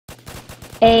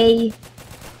A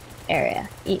area.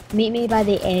 Meet me by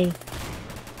the A.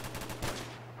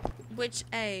 Which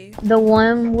A? The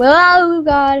one. Oh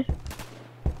God.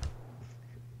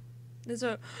 There's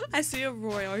a. I see a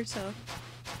Royota.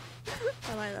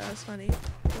 I like that. That's funny.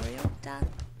 Royota.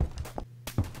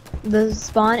 The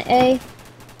spawn A.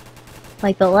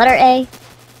 Like the letter A.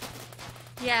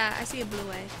 Yeah, I see a blue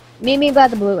A. Meet me by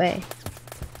the blue A.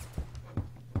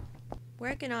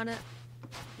 Working on it.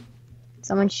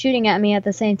 Someone's shooting at me at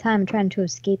the same time, trying to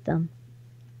escape them.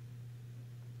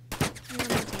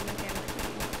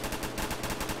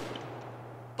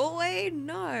 Boy,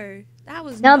 no. That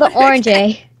was Now the not orange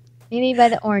okay. A. Meet me by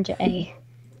the orange A.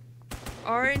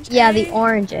 Orange Yeah, A? the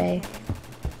orange A. Okay.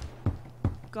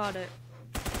 Got it.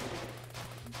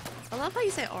 I love how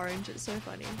you say orange. It's so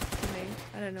funny to me.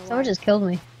 I don't know why. Someone just killed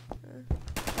me.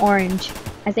 Orange.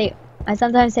 I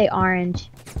sometimes say orange.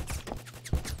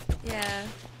 Yeah.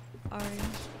 Orange.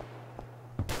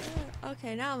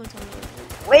 Okay, now I'm gonna talk about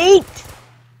it. Wait!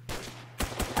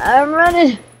 I'm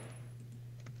running.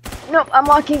 Nope, I'm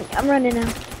walking. I'm running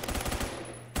now.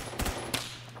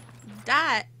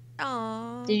 That.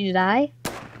 Aww. Did you die?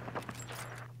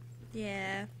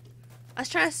 Yeah. I was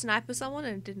trying to snipe at someone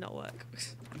and it did not work.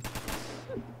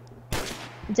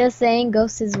 Just saying,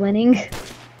 Ghost is winning.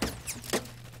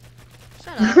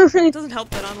 Shut up. It doesn't help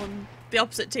that I'm on the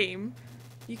opposite team.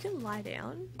 You can lie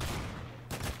down.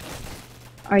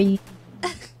 Are you?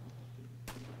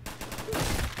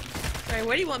 Sorry,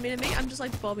 where do you want me to meet? I'm just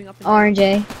like bobbing up and down. Orange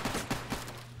A.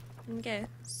 Okay.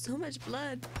 So much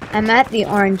blood. I'm at the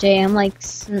orange A. I'm like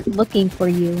looking for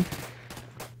you.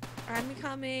 I'm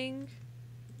coming.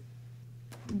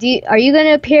 Are you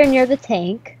gonna appear near the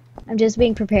tank? I'm just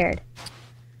being prepared.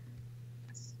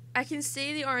 I can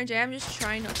see the orange A. I'm just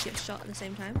trying not to get shot at the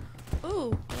same time.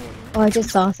 Ooh. Oh, I just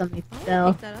saw something. Oh,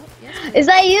 So. pick that up. Yes, Is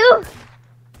that you?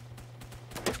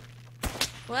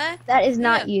 what? That is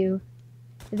not you.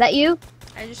 Is that you?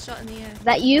 I just shot in the air. Is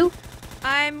that you?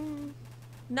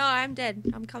 No, I'm dead.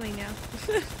 I'm coming now.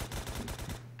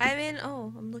 I'm in.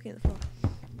 Oh, I'm looking at the floor.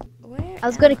 Where? I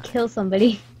was gonna kill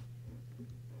somebody.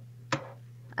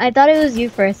 I thought it was you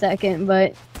for a second,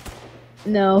 but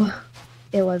no,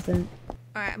 it wasn't.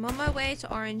 Alright, I'm on my way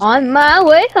to orange. On my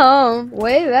way home,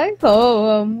 way back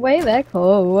home, way back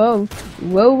home.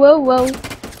 Whoa, whoa, whoa.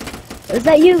 Is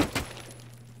that you?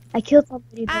 I killed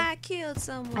somebody. Though. I killed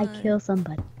someone. I killed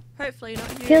somebody. Hopefully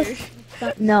not you.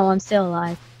 No, I'm still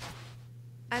alive.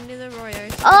 I'm near the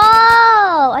Royo.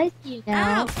 Oh, I see you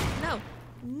now. Ow! No,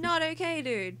 not okay,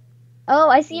 dude. Oh,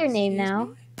 I see your name Excuse now.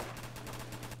 me?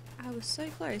 I was so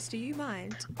close. Do you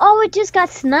mind? Oh, it just got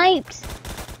sniped.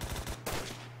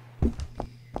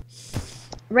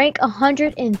 Rank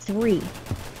 103.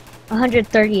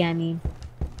 130, I mean.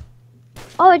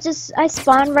 Oh, I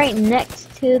spawned right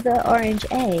next to the orange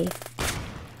A.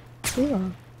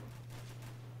 Cool.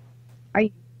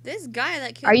 This guy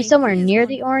that killed me. Are you somewhere he is near on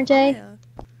the orange A? fire.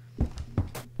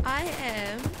 I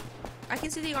am. I can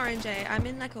see the orange A. I'm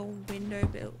in like a window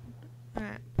built.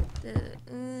 Alright.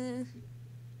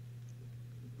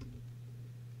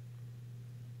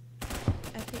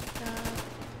 I picked up.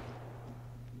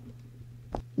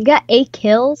 You got 8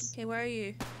 kills? Okay, where are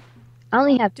you? I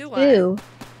only have Do 2.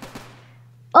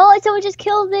 Oh, someone just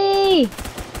killed me!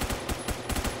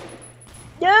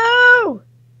 No!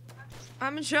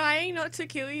 I'm trying not to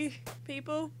kill you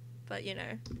people, but you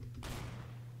know.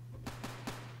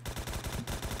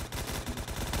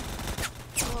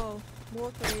 Oh,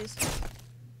 more threes.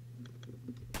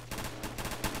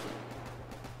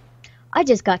 I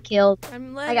just got killed.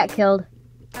 I'm learning. I got killed.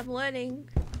 I'm learning.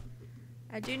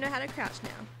 I do know how to crouch now.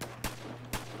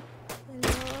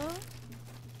 Hello?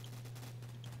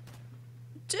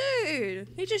 Dude,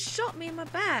 he just shot me in my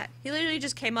back. He literally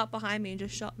just came up behind me and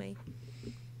just shot me.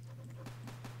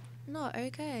 Not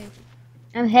okay.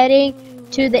 I'm heading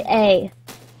to the A.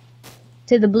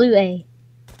 To the blue A.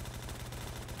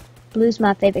 Blue's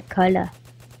my favorite color.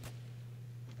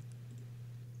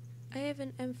 I have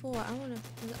an M4. I wanna.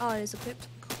 Oh, it is equipped.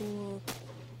 Cool.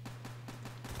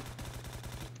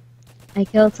 I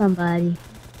killed somebody.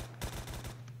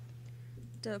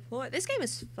 Deploy. This game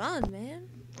is fun, man.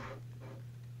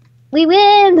 We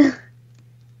win!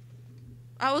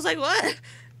 I was like, what?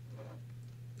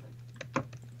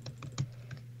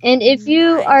 And if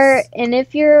you Nice. are, and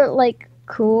if you're like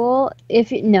cool,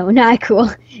 no, not cool.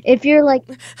 If you're like,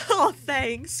 Oh,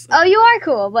 thanks. oh, you are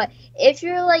cool, but if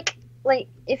you're like,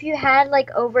 if you had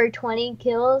like over 20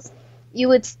 kills, you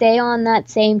would stay on that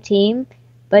same team.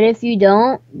 But if you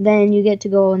don't, then you get to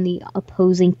go on the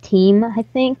opposing team, I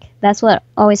think. That's what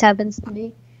always happens to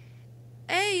me.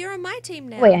 Hey, you're on my team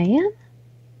now. Wait, I am?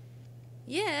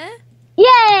 Yeah.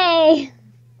 Yay!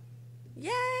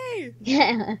 Yay!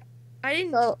 Yeah. I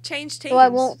didn't So, change teams. so I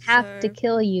won't have so to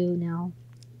kill you now.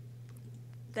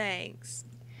 Thanks.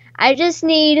 I just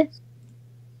need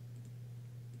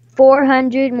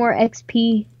 400 more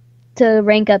XP to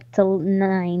rank up to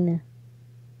 9.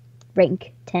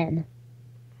 Rank 10.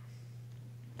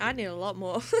 I need a lot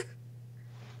more.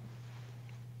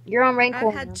 You're on rank I've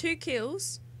 1 had now. 2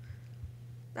 kills.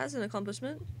 That's an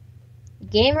accomplishment.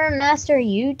 Gamer Master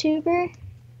YouTuber?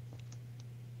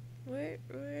 Wait.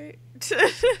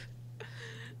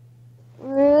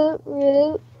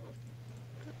 Root.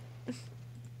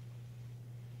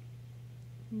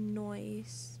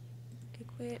 Noise.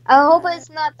 Equip. I hope it's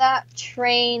not that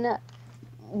train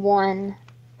one.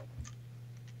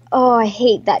 Oh, I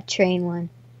hate that train one.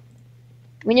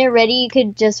 When you're ready, you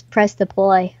could just press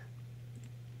deploy.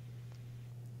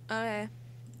 Okay.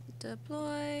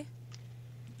 Deploy.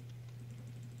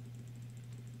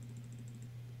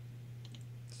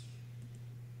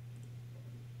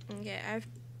 Okay, I've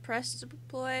pressed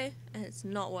deploy and it's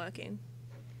not working.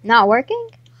 Not working?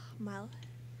 My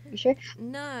You sure?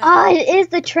 No. Oh, it is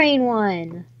the train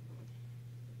one.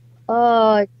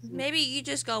 Oh, Maybe you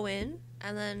just go in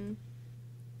and then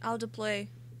I'll deploy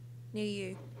near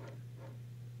you.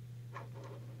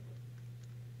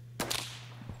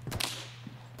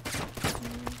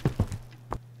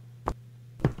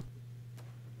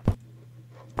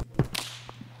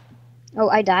 oh,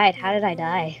 I died. How did I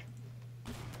die?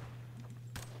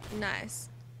 Nice.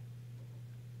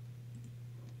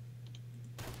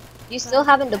 You still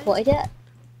haven't deployed yet?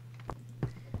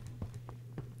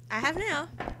 I have now.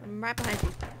 I'm right behind you.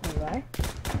 You are?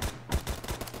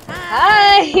 Hi.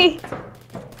 Hi!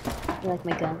 You like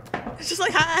my gun? It's just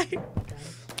like hi.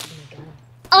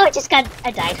 Oh,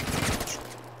 I died.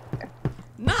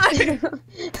 No.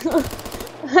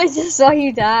 I just saw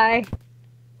you die.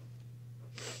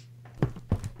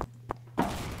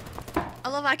 I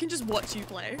love I can just watch you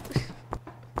play.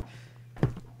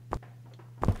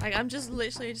 Like I'm just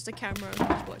literally just a camera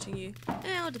just watching you.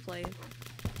 Yeah, I'll deploy you.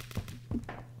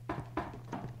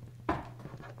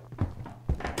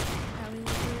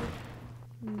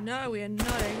 No, we are not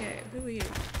okay. Who are you?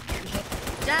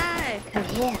 Die! Come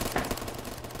here.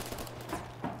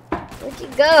 Where'd you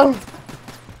go?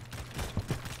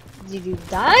 Did you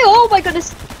die? Oh my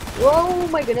goodness! Oh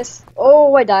my goodness!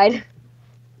 Oh, I died.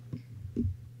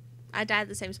 I died at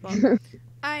the same spot.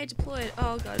 I deployed.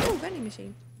 Oh god. Oh, vending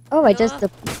machine. Oh, I Give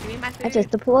me my food. just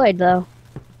deployed though.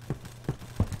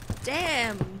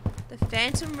 Damn! The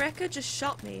Phantom Wrecker just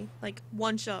shot me. Like,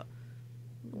 one shot.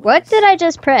 What did I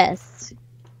just press?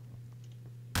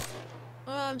 Oh,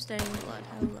 I'm staying in blood.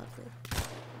 How lovely.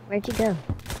 Where'd you go?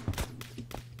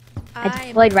 I am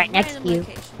deployed in a right next random to you.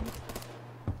 location.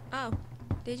 Oh,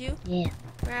 did you? Yeah.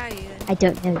 Where are you then? I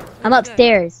don't know. I'm Where'd you go?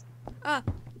 upstairs. Oh,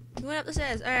 you went up the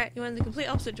stairs. Alright, you went in the complete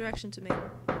opposite direction to me.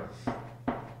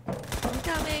 I'm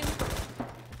coming.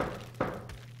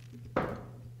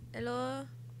 Hello?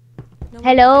 No one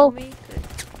Hello? can kill me? Good.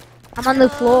 I'm on the Hello?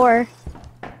 floor.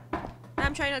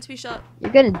 I'm trying not to be shot.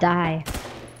 You're gonna die.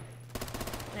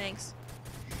 Thanks.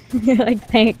 Like,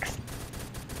 thanks.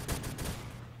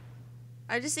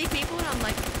 I just see people and I'm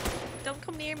like, don't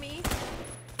come near me.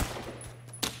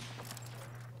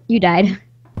 You died.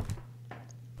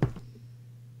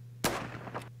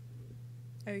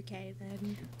 Okay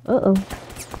then. Uh-oh.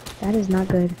 That is not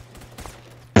good.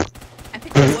 I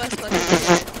picked the worst weapon.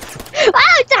 Ah,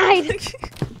 I died!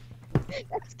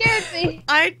 That scared me.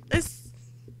 I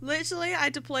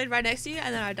deployed right next to you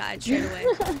and then I died straight away.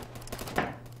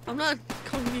 I'm not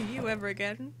calling you ever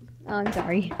again. Oh, I'm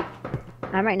sorry.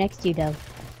 I'm right next to you, though.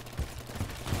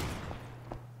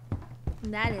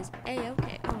 That is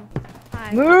A-okay. Oh,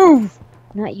 hi. Move!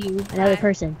 Not you, another Hi.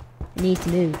 person. It needs to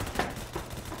move.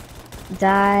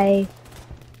 Die.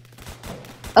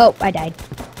 Oh, I died.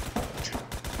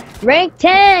 Rank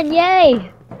 10!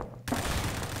 Yay!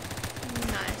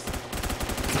 Nice.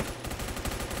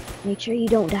 Make sure you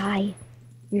don't die.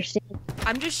 You're safe.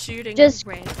 I'm just shooting. Just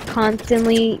random.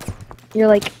 constantly, you're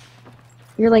like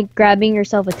grabbing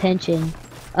yourself attention.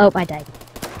 Oh, I died.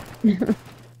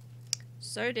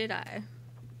 So did I.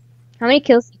 How many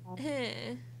kills do you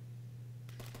have?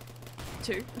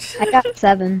 2. I got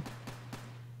 7.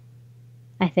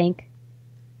 I think.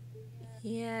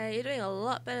 Yeah, you're doing a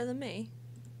lot better than me.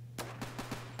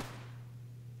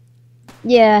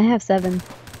 Yeah, I have 7.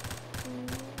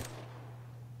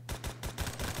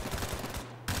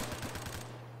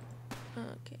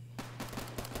 Okay.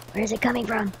 Where's it coming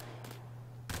from?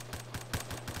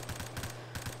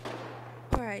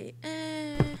 Alright.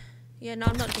 Yeah, no,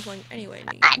 I'm not deploying anyway.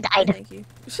 I died. Thank you.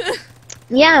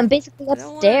 Yeah, I'm basically I don't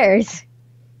wanna. upstairs.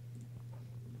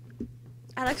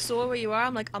 I like saw where you are.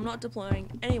 I'm like, I'm not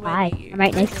deploying anywhere Hi, near you. I'm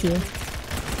right Don't next to even you.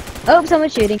 let me- Oh,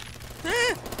 someone's shooting.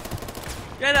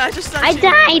 Yeah, no, I just started I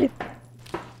shooting. died!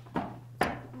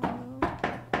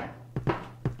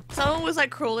 Someone was like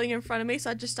crawling in front of me, so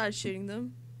I just started shooting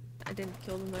them. I didn't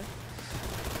kill them though.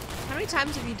 How many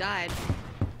times have you died?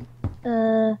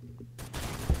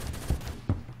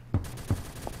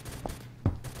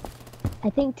 I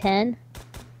think 10.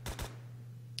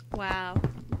 Wow.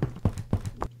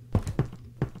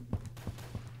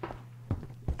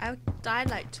 I died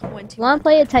like 20. Wanna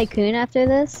play a tycoon after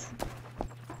this?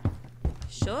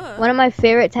 Sure. One of my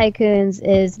favorite tycoons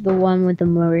is the one with the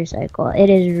motorcycle. It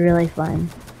is really fun.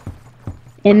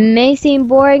 It may seem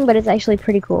boring, but it's actually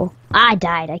pretty cool. I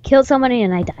died. I killed somebody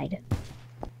and I died.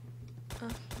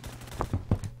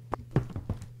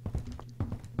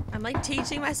 I'm like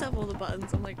teaching myself all the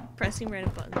buttons. I'm like pressing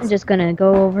random I'm buttons. just gonna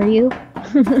go over you.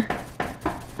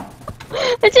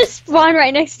 It just spawned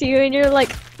right next to you and you're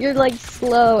like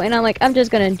slow and I'm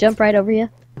just gonna jump right over you.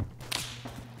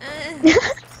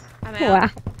 I'm Wow.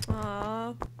 out.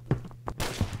 Aww.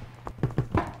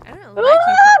 I don't like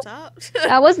you popped up.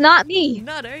 That was not me.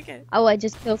 Not okay. Oh, I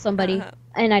just killed somebody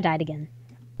and I died again.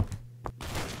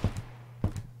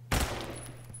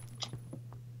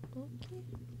 Okay.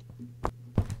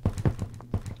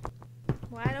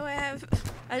 Why do I have...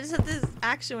 I just have this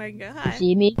action where I can go, hi. You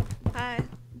see me? Hi.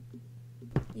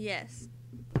 Yes.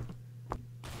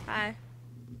 Hi.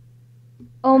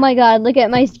 Oh my god, look at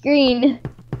my screen.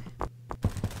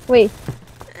 Wait,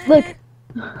 look. Okay,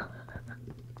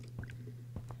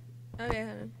 hold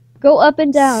on. Go up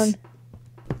and down.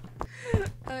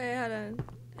 Okay, hold on.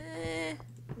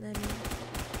 Let me...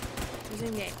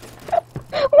 Resume game.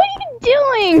 What are you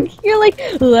doing? You're like,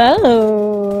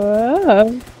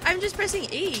 whoa. I'm just pressing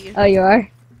E. Oh, you are?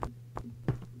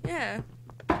 Yeah.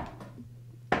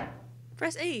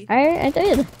 Press E. I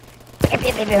did.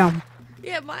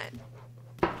 Yeah, mine.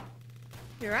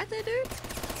 You're right there, dude.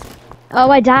 Oh,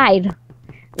 I died.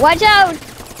 Watch out!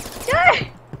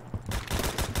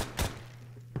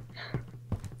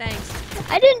 Thanks.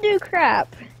 I didn't do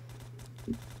crap.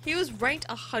 He was ranked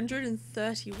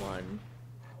 131.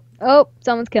 Oh,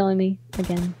 someone's killing me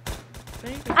again.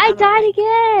 Don't even I have a died rank.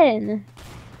 again.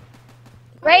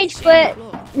 Why are you Rage shooting the quit.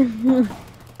 floor?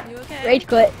 You okay? Rage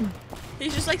quit.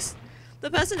 He's just like, the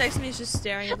person next to me is just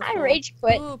staring at the I floor. rage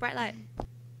quit. Ooh, bright light.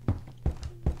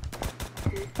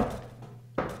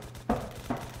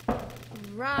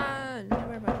 Run.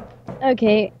 Where am I?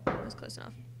 Okay, That's close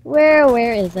enough. where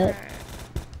is it?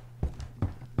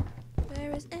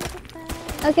 Where is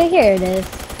everybody? Okay, here it is.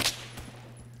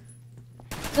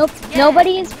 Nope, Yeah.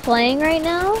 nobody is playing right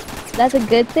now. That's a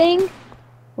good thing.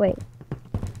 Wait.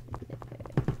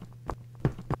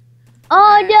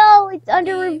 Oh no, it's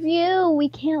under Leave. review. We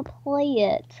can't play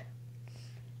it.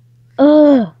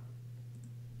 Ugh.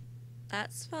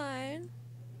 That's fine.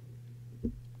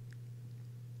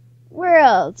 Where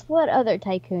else? What other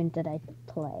tycoon did I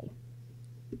play?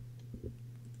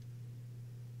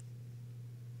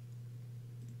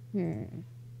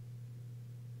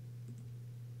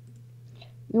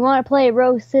 You want to play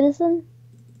Rogue Citizen?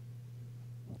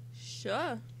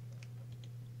 Sure.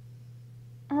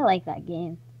 I like that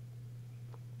game.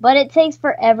 But it takes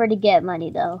forever to get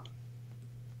money, though.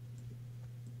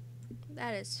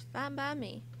 That is fine by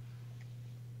me.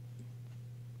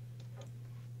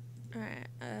 Alright,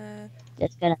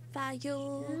 Just gonna...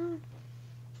 file.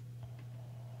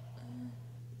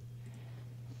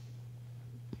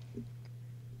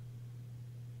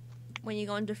 When you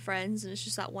go into friends and it's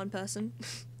just that one person.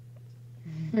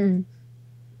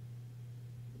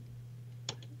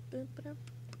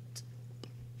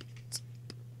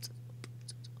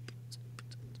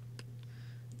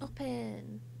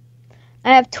 Open.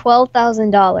 I have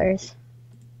 $12,000.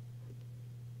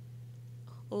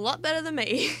 A lot better than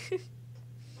me.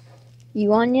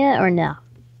 You on yet or no?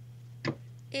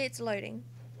 It's loading.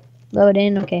 Load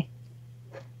in, okay.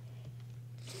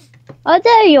 Oh,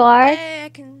 there you are. Hey, I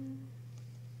can.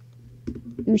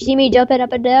 You see me jumping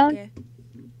up and down? Yeah.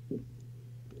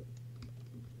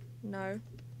 No.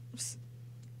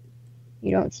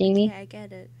 You don't see me? Yeah, I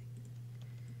get it.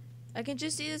 I can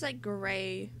just see this like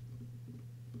gray.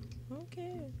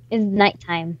 Okay. It's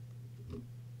nighttime.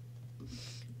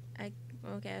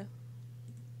 Okay.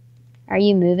 Are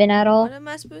you moving at all? What am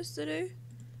I supposed to do?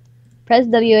 Press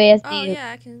WASD. Oh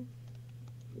yeah, I can.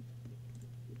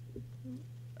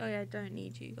 Oh yeah, I don't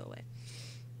need you. Go away.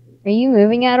 Are you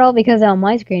moving at all? Because on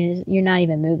my screen, you're not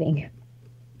even moving.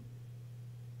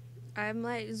 I'm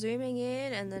like zooming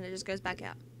in and then it just goes back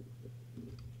out.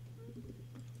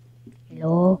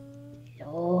 Hello?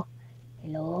 Hello?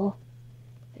 Hello?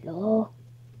 Hello?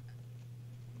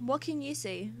 What can you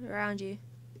see around you?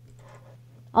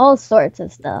 All sorts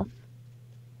of stuff.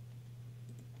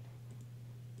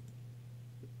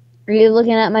 Are you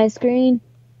looking at my screen?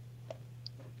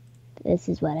 This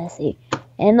is what I see.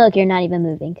 And look, you're not even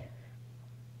moving.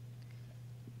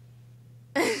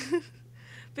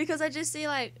 Because I just see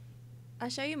like, I'll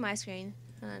show you my screen.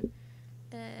 Hold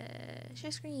on. Share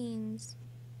screens.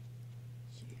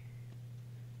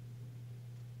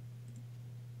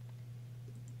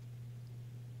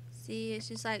 See, it's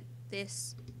just like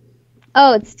this.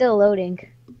 Oh, it's still loading.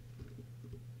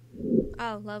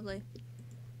 Oh, lovely.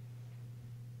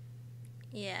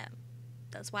 Yeah,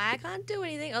 that's why I can't do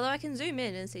anything. Although I can zoom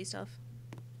in and see stuff.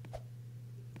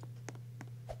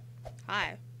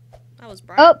 Hi. That was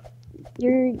bright. Oh,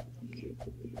 you're...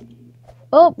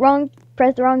 Oh, wrong.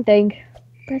 Press the wrong thing.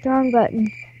 Press the wrong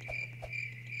button.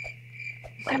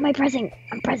 What am I pressing?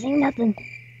 I'm pressing nothing.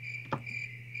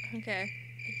 Okay.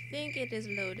 I think it is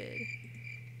loaded.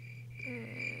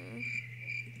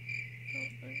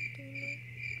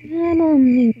 I'm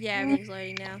only Yeah, everything's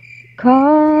loading now.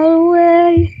 call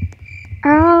away.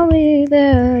 I'll be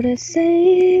there to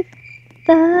save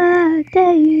the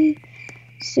day.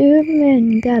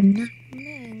 Superman got nothing.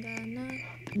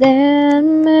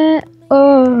 Then me,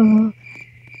 oh,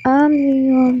 I'm the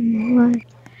only one.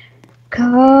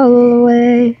 Call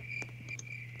away.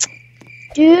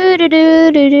 Do do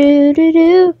do do do do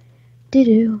do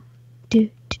do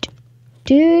do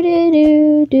do do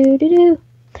do do do do.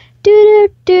 Do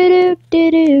do do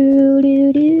do do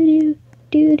do do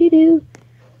do do do.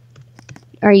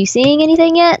 Are you seeing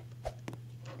anything yet?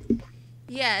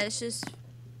 Yeah, it's just...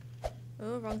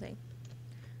 Oh, wrong thing.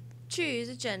 Choose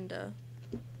a gender.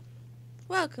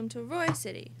 Welcome to Roy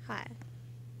City. Hi.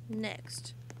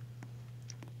 Next.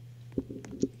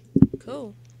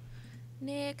 Cool.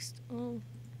 Next. Oh.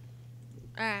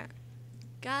 Alright.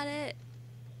 Got it.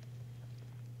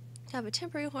 Have a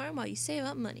temporary home while you save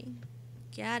up money.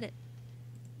 Got it.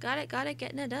 Got it,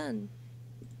 getting it done.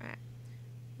 Alright.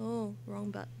 Oh,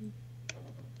 wrong button.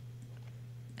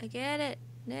 I get it.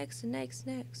 Next, next,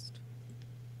 next.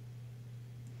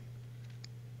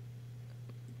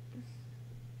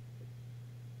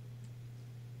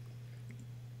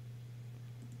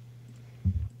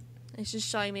 It's just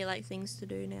showing me like things to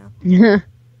do now.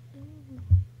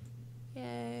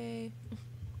 Yay.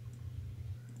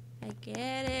 I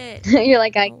get it. You're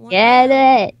like, I get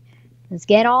it. Let's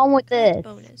get on with this.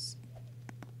 Bonus.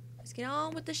 Let's get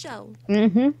on with the show.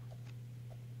 Mm-hmm.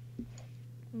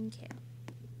 Okay.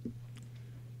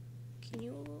 Can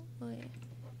you... Oh, yeah.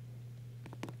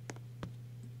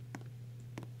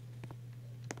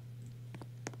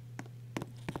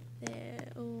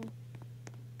 There. Oh.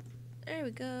 There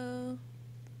we go.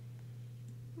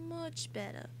 Much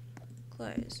better.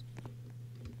 Close.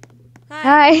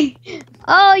 Hi.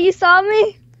 Oh, you saw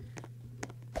me?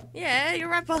 Yeah, you're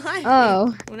right behind me.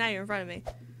 Oh. Well, now you're in front of me.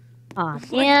 Aw, Wait,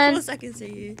 of man. course I can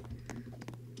see you.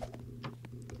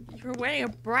 You're wearing a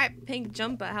bright pink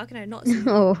jumper. How can I not see you?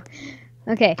 Oh.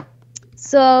 Okay.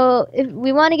 So, if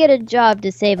we want to get a job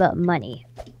to save up money.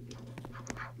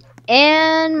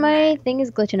 And my thing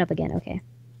is glitching up again. Okay.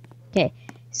 Okay.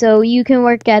 So, you can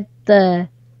work at the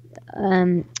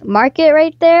market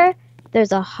right there.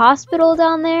 There's a hospital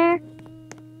down there.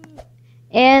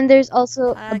 And there's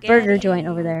also a burger joint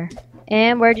over there.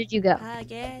 And where did you go?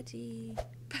 Spaghetti.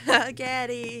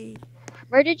 Spaghetti.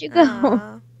 Where did you go?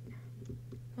 I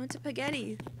went to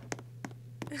spaghetti.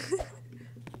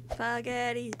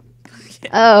 Spaghetti.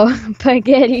 Oh,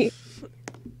 spaghetti.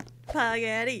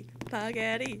 Spaghetti.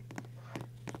 Spaghetti.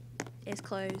 It's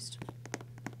closed.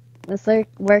 Let's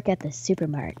work at the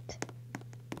supermarket.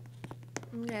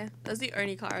 Yeah, that's the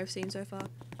only car I've seen so far.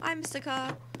 Hi, Mr.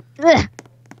 Car. Ugh.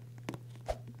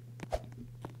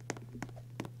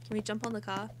 Can we jump on the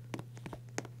car?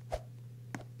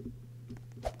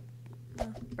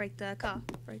 Oh, break the car.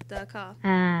 Break the car.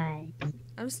 Hi.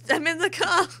 I'm in the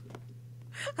car.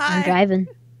 Hi. I'm driving.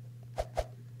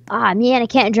 Ah, man, I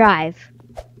can't drive.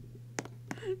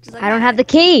 Just like I don't have the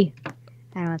key.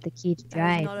 I don't have the key to That is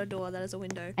drive. not a door, that is a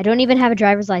window. I don't even have a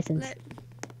driver's license.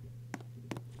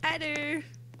 I do.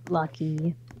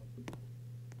 Lucky.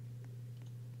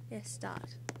 Yes,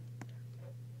 start.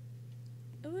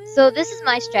 So this is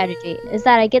my strategy, is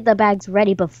that I get the bags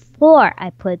ready before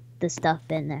I put the stuff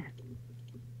in there.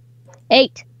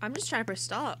 8. I'm just trying to press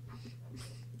stop.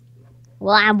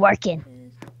 Well, I'm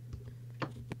working.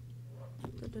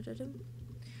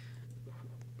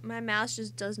 My mouse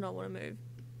just does not want to move.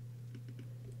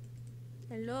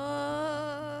 Hello.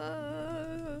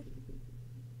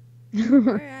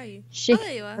 Where are you? Shake Oh,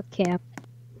 there you are. up camp.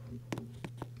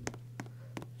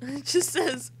 It just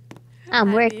says, I'm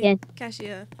 "Hi, working.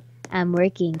 cashier." I'm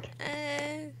working.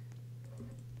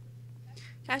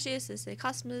 Cashier assists their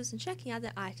customers and checking out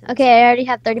their items. Okay, I already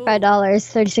have $35.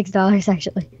 Cool. $36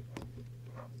 actually.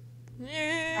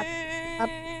 Up.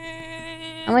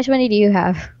 How much money do you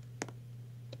have?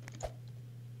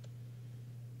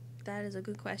 That is a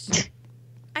good question.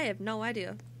 I have no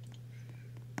idea.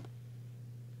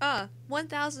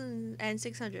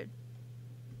 1,600.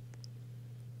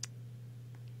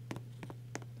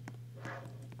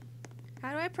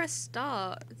 How do I press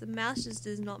start? The mouse just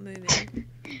is not moving.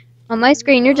 On my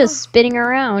screen, you're just spinning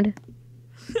around.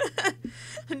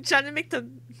 I'm trying to make the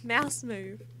mouse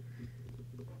move.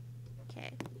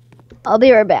 Okay. I'll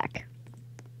be right back.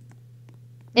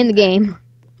 In the game.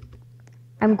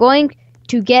 I'm going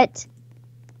to get...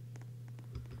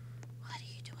 What are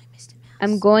you doing, Mr. Mouse?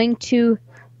 I'm going to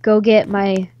go get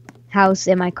my house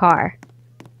and my car.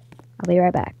 I'll be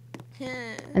right back.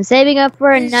 I'm saving up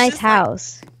for a It's nice just like-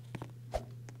 house.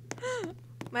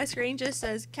 My screen just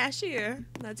says cashier.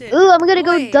 That's it. Ooh, I'm gonna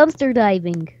go Wait. dumpster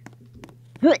diving.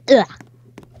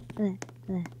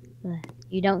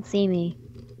 You don't see me.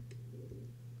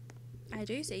 I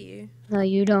do see you. No,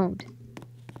 you don't.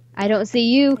 I don't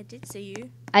see you. I did see you.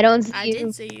 I don't see I you.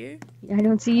 did see you. I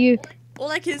don't see you. All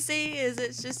I can see is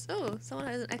it's just, oh, someone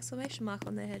has an exclamation mark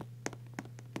on their head.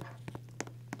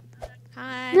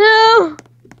 Hi. No!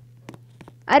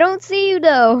 I don't see you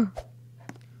though.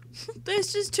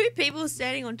 There's just two people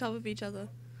standing on top of each other.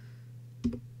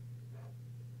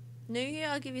 New Year,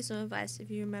 I'll give you some advice if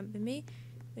you remember me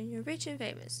when you're rich and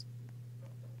famous.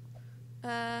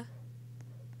 That's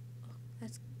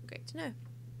great to know.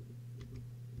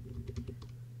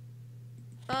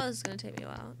 Oh, this is gonna take me a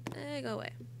while. Go away.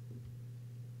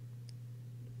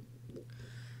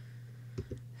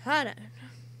 Hold on.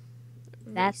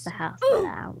 That's the Reset. house that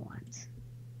I want.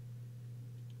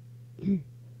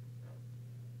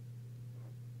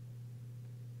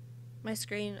 My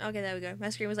screen. Okay, there we go. My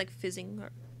screen was like fizzing.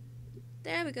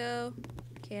 There we go.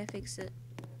 Okay, I fixed it.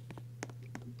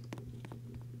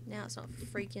 Now it's not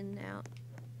freaking out.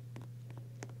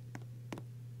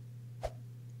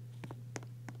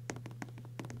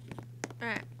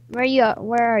 Alright.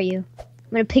 Where are you? I'm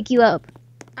gonna pick you up.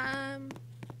 I'm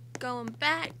going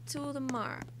back to the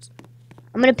mart.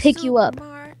 I'm gonna pick you up.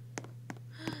 Mart.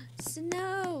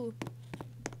 Snow.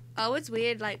 Oh, it's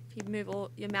weird. Like you move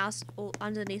your mouse all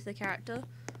underneath the character.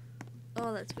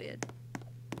 Oh, that's weird.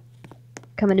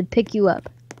 Coming to pick you up.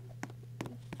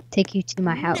 Take you to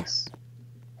my house.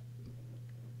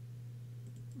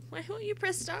 Why won't you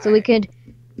press start? So we could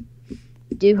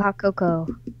do hot cocoa.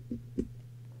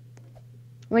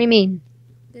 What do you mean?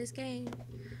 This game.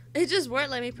 It just won't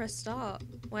let me press start.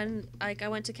 When like I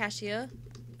went to cashier.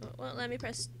 It won't let me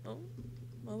press. Oh,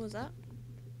 what was that?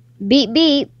 Beep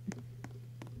beep.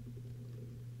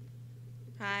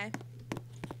 Hi.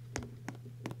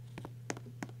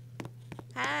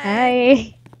 Hi.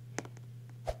 Hi.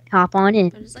 Hop on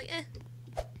in. I'm just like,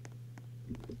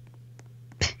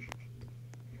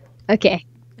 Okay.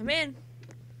 I'm in.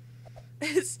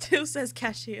 It still says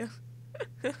cashier.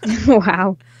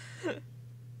 Wow.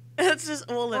 That's just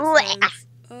all it Blech.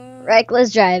 says.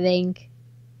 Reckless driving.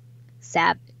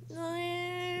 Sap.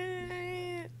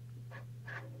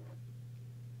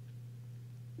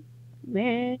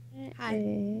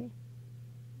 Hi.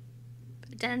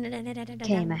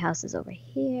 Okay, my house is over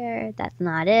here. That's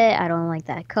not it. I don't like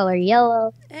that color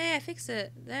yellow. Hey, I fixed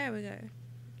it. There we go.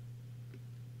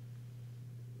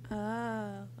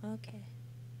 Oh, okay.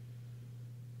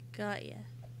 Got ya.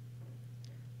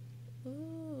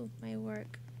 Ooh, my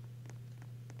work.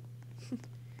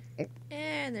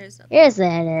 And there's nothing. Yes,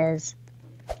 that is.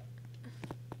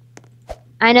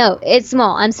 I know, it's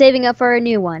small. I'm saving up for a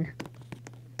new one.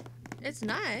 It's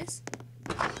nice.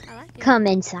 I like it. Come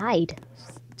inside.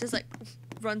 Just like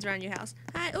runs around your house.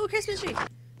 Hi. Oh, Christmas tree.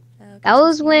 Oh, That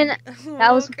was Christmas when. tree.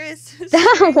 that was- Christmas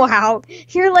tree. Wow,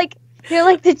 you're like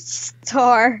the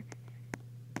star.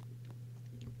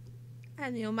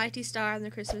 And the almighty star on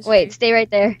the Christmas Wait, tree. stay right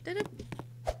there. Da-da.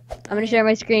 I'm gonna share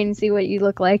my screen and see what you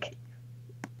look like.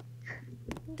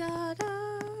 Da,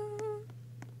 da.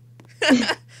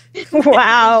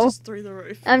 Wow. Just through the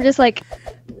roof. I'm just like,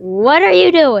 what are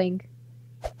you doing?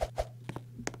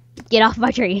 Get off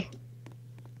my tree.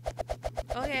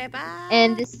 Okay, bye.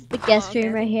 And this is the guest okay.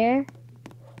 room right here.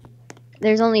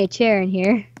 There's only a chair in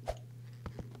here.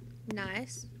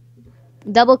 Nice.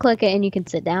 Double click it and you can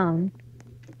sit down.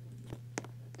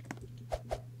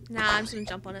 Nah, I'm just gonna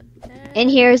jump on it. And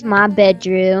here's my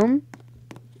bedroom.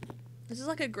 This is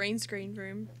like a green screen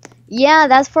room. Yeah,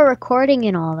 that's for recording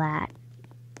and all that.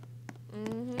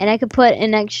 And I could put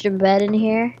an extra bed in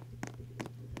here.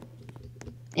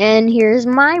 And here's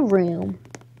my room.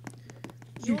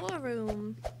 Your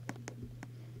room.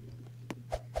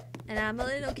 And I'm a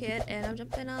little kid, and I'm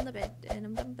jumping on the bed, and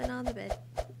I'm jumping on the bed.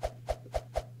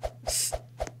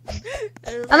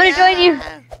 I'm gonna join you.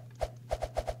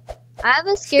 I have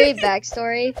a scary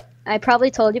backstory. I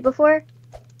probably told you before.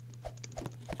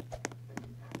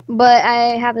 But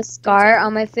I have a scar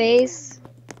on my face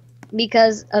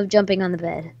because of jumping on the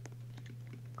bed.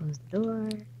 Close the door.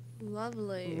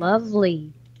 Lovely.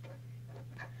 Lovely.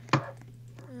 Okay,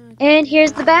 And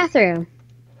here's the bathroom.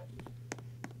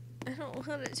 I don't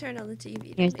want to turn on the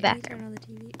TV. Here's Don't the make me bathroom. turn on the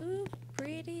TV. Ooh,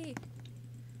 pretty.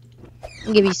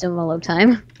 I'll give you some alone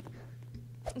time.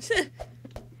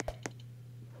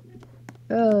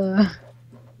 I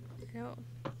don't.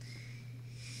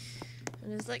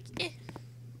 I'm just like,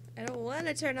 I don't want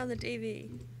to turn on the TV.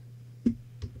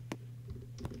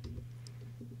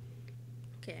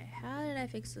 Okay, how did I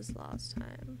fix this last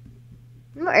time?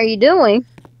 What are you doing?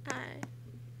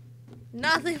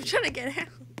 Nothing. I'm trying to get out.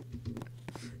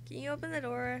 Can you open the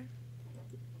door?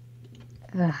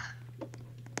 Ugh.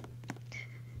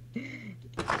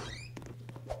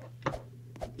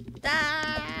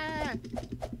 Ah!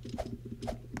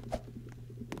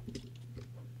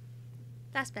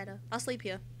 That's better. I'll sleep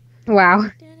here. Wow.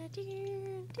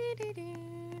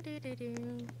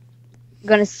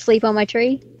 Gonna sleep on my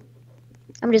tree?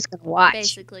 I'm just gonna watch.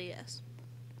 Basically, yes.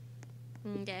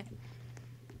 Okay.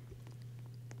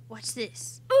 Watch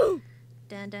this. Ooh!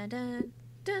 Dun dun dun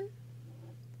dun.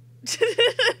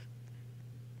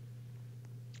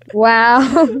 Wow.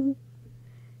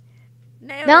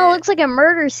 Nailed Now it it. looks like a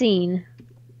murder scene.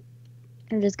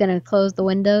 I'm just gonna close the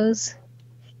windows.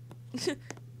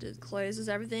 Just closes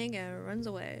everything and runs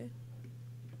away.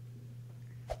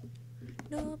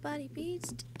 Nobody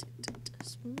beats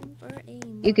spoon for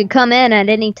aim. You could come in at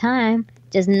any time.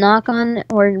 Just knock on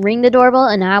or ring the doorbell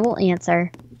and I will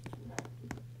answer.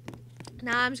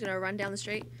 Now I'm just gonna run down the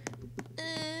street.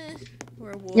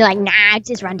 Or walk. You're like, nah,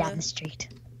 just run down the street.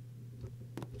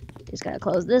 Just gonna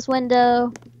close this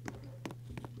window.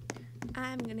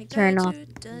 I'm gonna Turn go off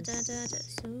to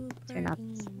Turn off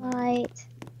this light.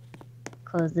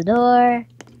 Close the door.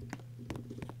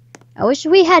 I wish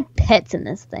we had pets in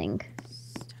this thing.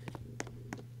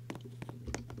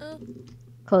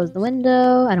 Close the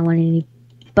window. I don't want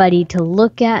anybody to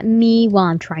look at me while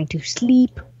I'm trying to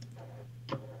sleep.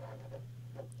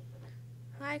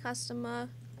 Hi, customer.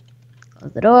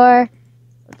 Close the door.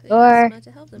 Close the door. Customer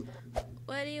to help them.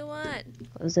 What do you want?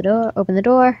 Close the door. Open the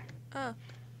door. Oh.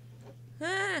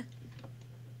 Ah.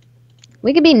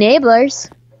 We could be neighbors.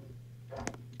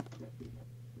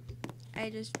 I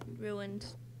just ruined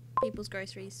people's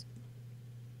groceries.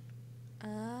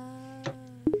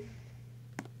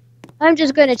 I'm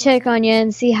just gonna check on you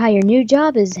and see how your new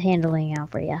job is handling out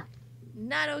for you.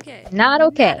 Not okay. Not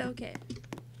okay. Not okay.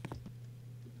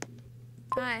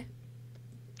 Hi.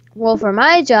 Well, for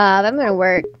my job, I'm gonna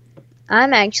work.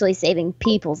 I'm actually saving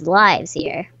people's lives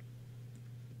here.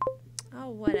 Oh,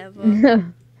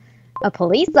 whatever. A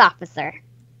police officer.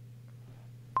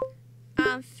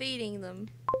 I'm feeding them.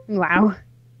 Wow.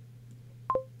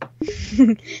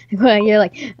 Well, you're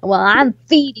like, well, I'm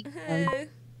feeding them.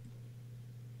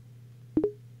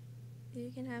 You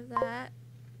can have that.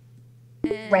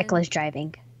 And Reckless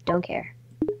driving. Don't care.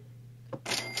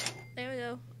 there we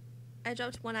go. I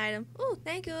dropped one item. Oh,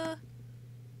 thank you.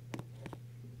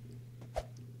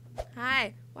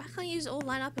 Hi. Why can't you just all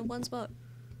line up in one spot?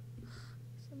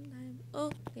 Sometimes.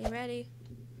 Oh, get ready.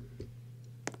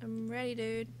 I'm ready,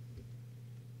 dude.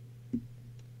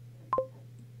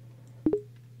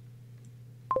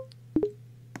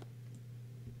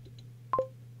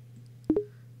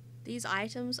 These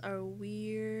items are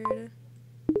weird.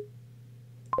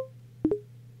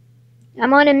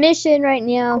 I'm on a mission right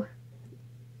now.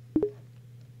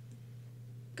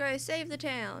 Go save the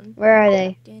town. Where are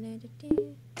they?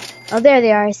 Oh, there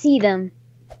they are. I see them.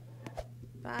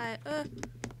 Bye.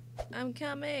 I'm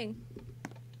coming.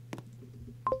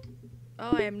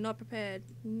 Oh, I am not prepared.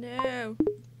 No.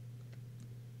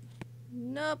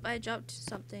 Nope, I dropped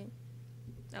something.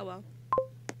 Oh well.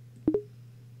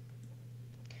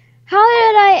 How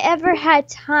did I ever had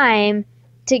time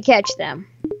to catch them?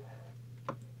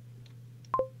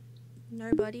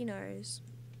 Nobody knows.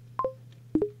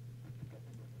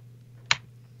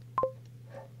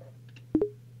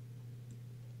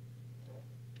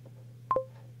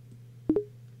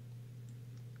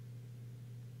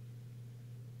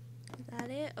 Is that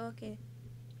it? Okay.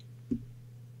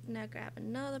 Now grab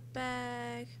another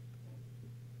bag.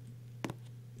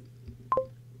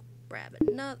 grab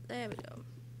it. No, there we go.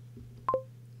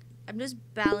 I'm just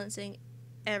balancing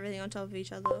everything on top of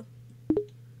each other.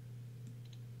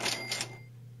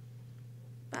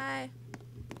 Bye.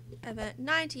 I've earned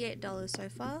 $98 so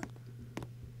far.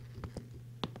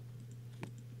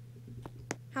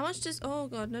 How much does... Oh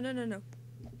god, no.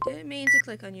 Didn't mean to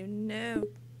click on you, no.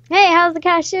 Hey, how's the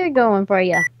cashier going for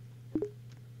you?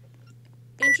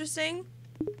 Interesting.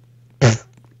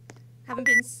 Haven't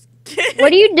been...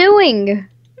 What are you doing?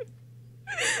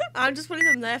 I'm just putting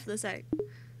them there for the sake.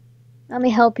 Let me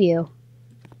help you.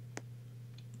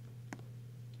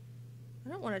 I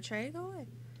don't want to trade, go away.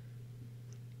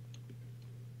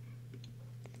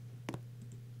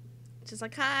 Just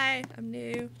like, hi, I'm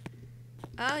new.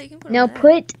 Oh, you can put Now them there.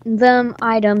 put them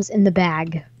items in the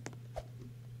bag.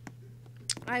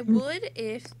 I would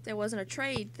if there wasn't a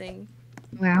trade thing.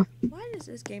 Wow. Why does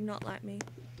this game not like me?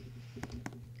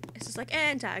 It's just like,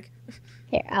 and tag.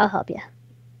 Here, I'll help you.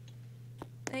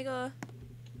 There you go.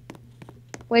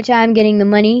 Which I'm getting the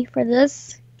money for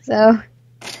this, so.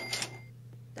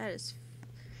 That is...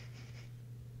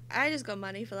 I just got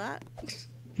money for that.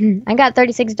 I got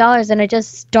 $36 and I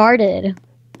just started.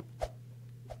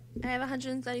 I have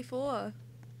 134.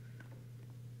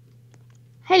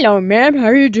 Hello, ma'am. How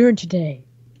are you doing today?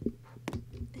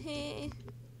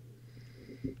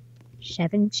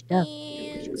 7 stuff.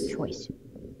 And Choice.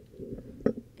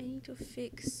 I need to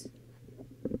fix...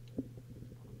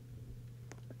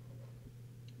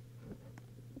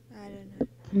 I don't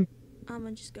know. I'm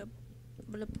gonna just go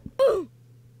blip. Ooh!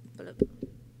 Blip.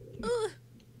 Ooh!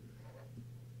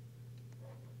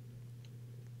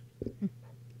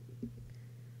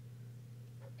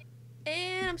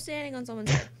 And I'm standing on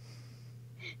someone's head.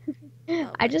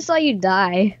 Oh, I just saw you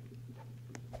die.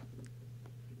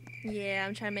 yeah,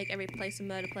 I'm trying to make every place a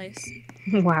murder place.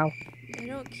 Wow. I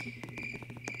don't care.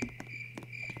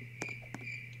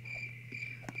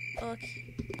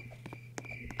 Okay.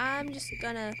 I'm just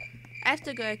gonna... I have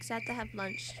to go because I have to have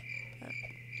lunch. But,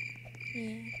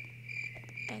 yeah.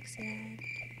 Excellent.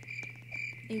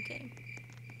 New game.